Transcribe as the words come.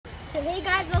So hey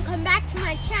guys, welcome back to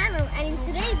my channel, and in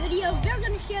today's video we're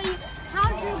going to show you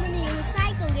how Germany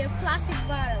recycle their plastic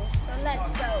bottles. So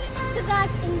let's go. So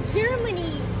guys, in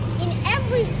Germany, in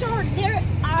every store there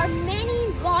are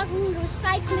many bottle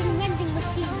recycling vending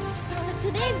machines. So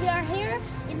today we are here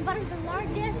in one of the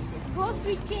largest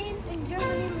grocery chains in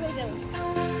Germany, Lidl.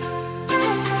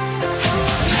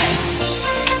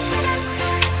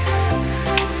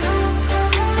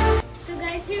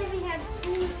 Here we have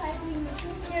two recycling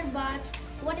machines here, but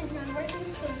one is not working,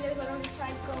 so we're going to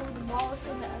recycle the balls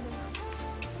in the other one.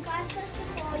 So guys, first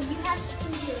of all, you have to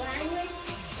choose your language.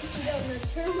 If you don't know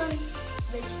German,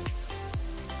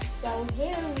 so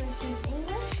here we choose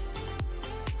English,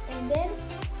 and then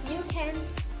you can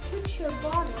put your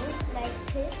bottles like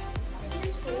this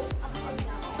roll up and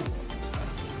down,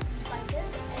 like this,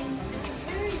 and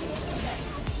here you go.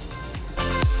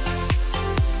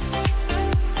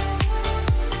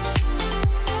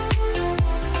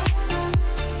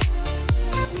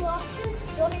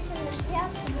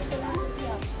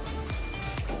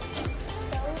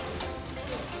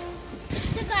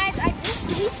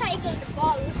 Recycled the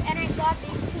bottles and I got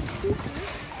these two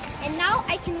coupons, and now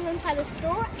I can go inside the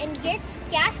store and get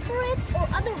cash for it, or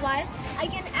otherwise I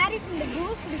can add it in the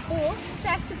grocery bill so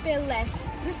I have to pay less.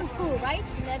 This is cool, right?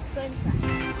 Let's go inside.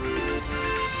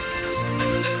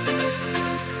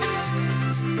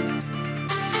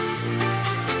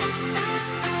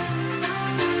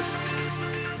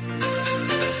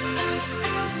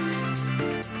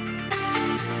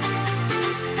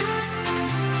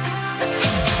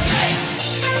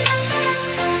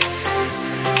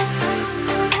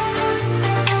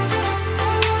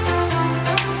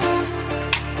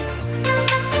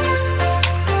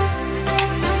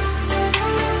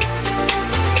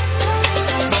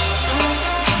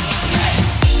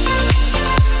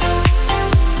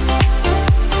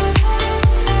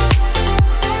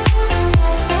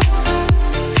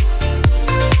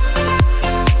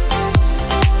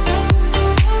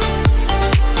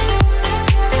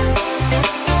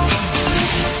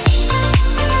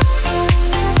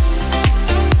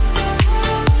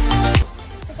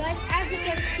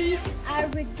 I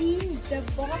redeemed the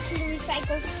bottle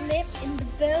recycle slip in the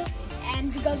bill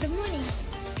and we got the money.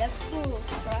 That's cool,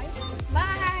 right?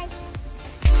 Bye!